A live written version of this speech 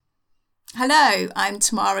Hello, I'm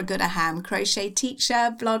Tamara Goodaham, crochet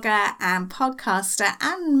teacher, blogger and podcaster,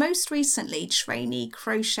 and most recently trainee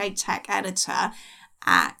crochet tech editor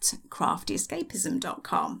at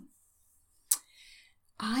craftyescapism.com.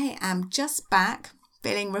 I am just back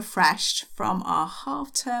feeling refreshed from our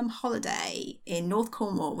half-term holiday in North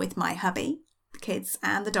Cornwall with my hubby, the kids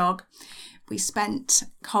and the dog. We spent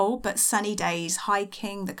cold but sunny days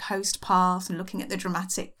hiking the coast path and looking at the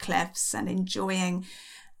dramatic cliffs and enjoying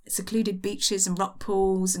secluded beaches and rock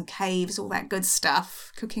pools and caves, all that good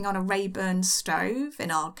stuff, cooking on a Rayburn stove in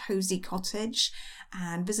our cosy cottage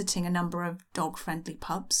and visiting a number of dog-friendly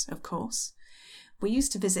pubs, of course. We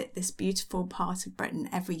used to visit this beautiful part of Britain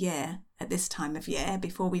every year at this time of year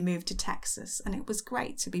before we moved to Texas, and it was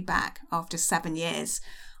great to be back after 7 years.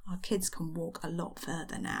 Our kids can walk a lot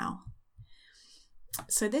further now.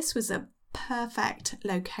 So this was a perfect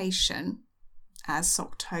location as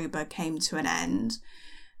October came to an end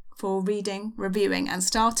for reading, reviewing and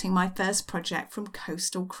starting my first project from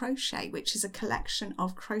Coastal Crochet, which is a collection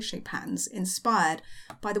of crochet patterns inspired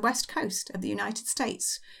by the west coast of the United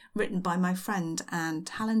States, written by my friend and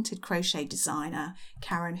talented crochet designer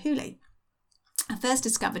Karen Hooley. I first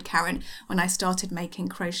discovered Karen when I started making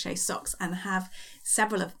crochet socks and have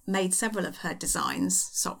made several of her designs,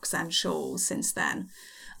 socks and shawls since then.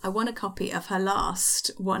 I won a copy of her last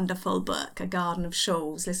wonderful book, A Garden of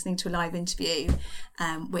Shawls, listening to a live interview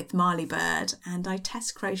with Marley Bird, and I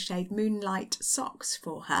test crocheted moonlight socks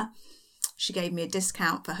for her. She gave me a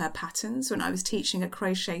discount for her patterns when I was teaching a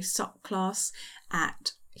crochet sock class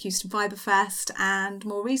at Houston Fibre Fest, and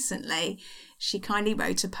more recently she kindly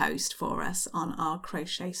wrote a post for us on our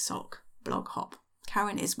crochet sock blog hop.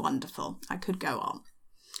 Karen is wonderful. I could go on.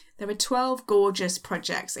 There are 12 gorgeous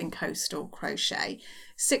projects in Coastal Crochet,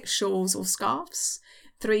 6 shawls or scarves,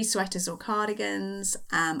 3 sweaters or cardigans,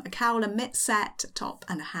 a cowl and mitt set, a top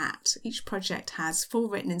and a hat. Each project has full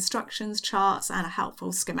written instructions, charts and a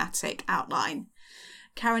helpful schematic outline.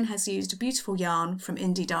 Karen has used a beautiful yarn from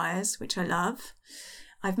Indie Dyers, which I love.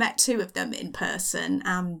 I've met 2 of them in person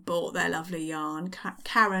and bought their lovely yarn.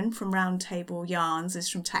 Karen from Round Table Yarns is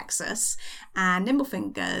from Texas, and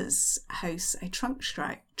Nimblefingers hosts a trunk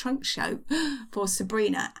show for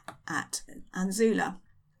Sabrina at Anzula.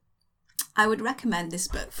 I would recommend this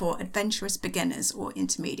book for adventurous beginners or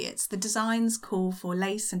intermediates. The designs call for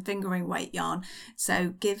lace and fingering weight yarn,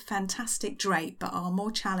 so give fantastic drape but are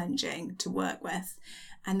more challenging to work with.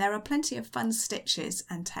 And there are plenty of fun stitches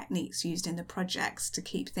and techniques used in the projects to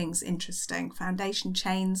keep things interesting. Foundation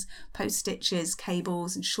chains, post stitches,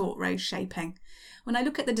 cables and short row shaping. When I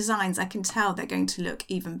look at the designs, I can tell they're going to look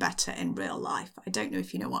even better in real life. I don't know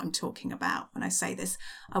if you know what I'm talking about when I say this.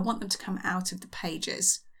 I want them to come out of the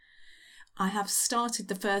pages. I have started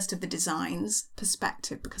the first of the designs,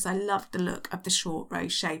 Perspective, because I loved the look of the short row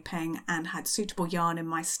shaping and had suitable yarn in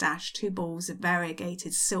my stash, 2 balls of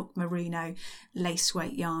variegated silk merino lace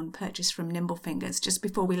weight yarn purchased from Nimblefingers just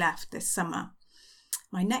before we left this summer.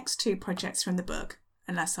 My next 2 projects from the book,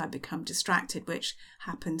 unless I become distracted, which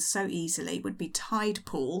happens so easily, would be Tide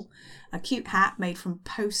Pool, a cute hat made from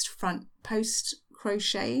post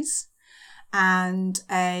crochets, and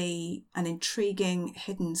an intriguing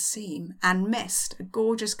hidden seam, and Mist, a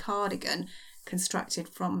gorgeous cardigan constructed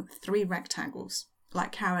from 3 rectangles.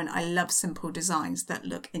 Like Karen, I love simple designs that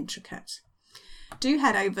look intricate. Do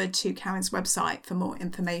head over to Karen's website for more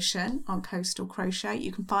information on Coastal Crochet.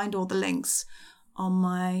 You can find all the links on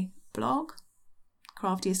my blog,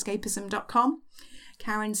 craftyescapism.com.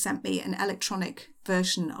 Karen sent me an electronic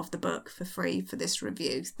version of the book for free for this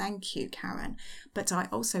review. Thank you, Karen. But I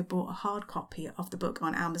also bought a hard copy of the book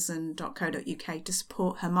on amazon.co.uk to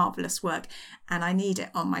support her marvellous work, and I need it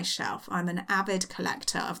on my shelf. I'm an avid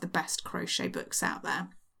collector of the best crochet books out there.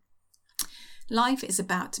 Life is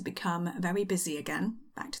about to become very busy again,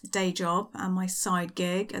 back to the day job and my side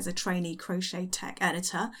gig as a trainee crochet tech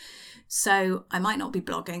editor. So I might not be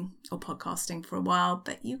blogging or podcasting for a while,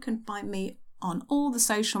 but you can find me on all the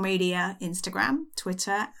social media, Instagram,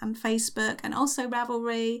 Twitter and Facebook, and also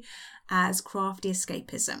Ravelry as Crafty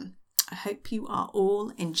Escapism. I hope you are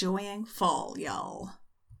all enjoying fall, y'all.